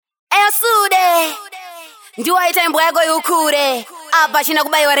ndiwaita imbo yako yukure apa china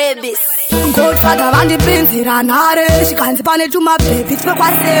kubayiwa rebis ngotsvaga vandipinzira nhare chikanzi pane tumabhebhi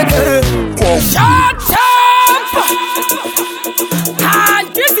twekwaseke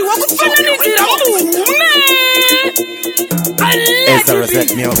handisi wakufananidzira mume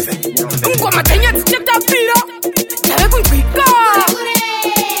ngoma dzenya dzichatapira tave kunzwika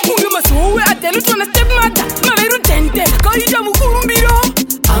uyo mazowe adelutona stepmata maverudende kaita mukurumbiro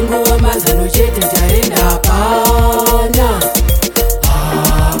Angova mazano chete taenda hapana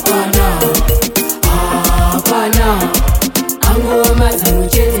Angova mazano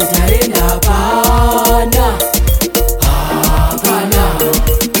chete taenda hapana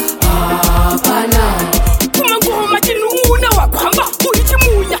kumangoma chinung'una wakwamba uri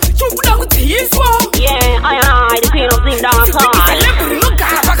chimunya chokuda kudziiswa the queen of Zimbabwe. selembu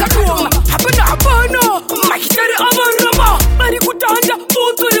rinogara pakatoma hapana mahitare avarama vari kutanda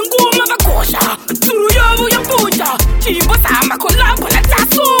bvunzo rengoma vakosha tsuru yavo yapfuta chimbo samakolabo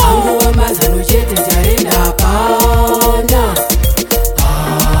nataso Angova mazano chete taenda hapana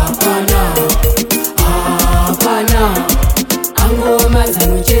Angova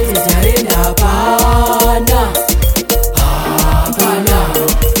mazano chete taenda hapana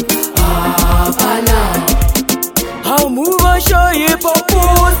hamuvashaye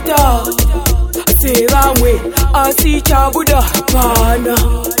paposta sevamwe asi chabuda hapana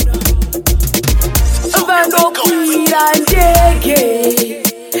vanokwira ndege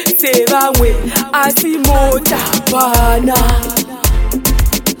sevamwe asi mota hapana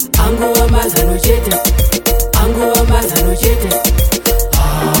Angova mazano chete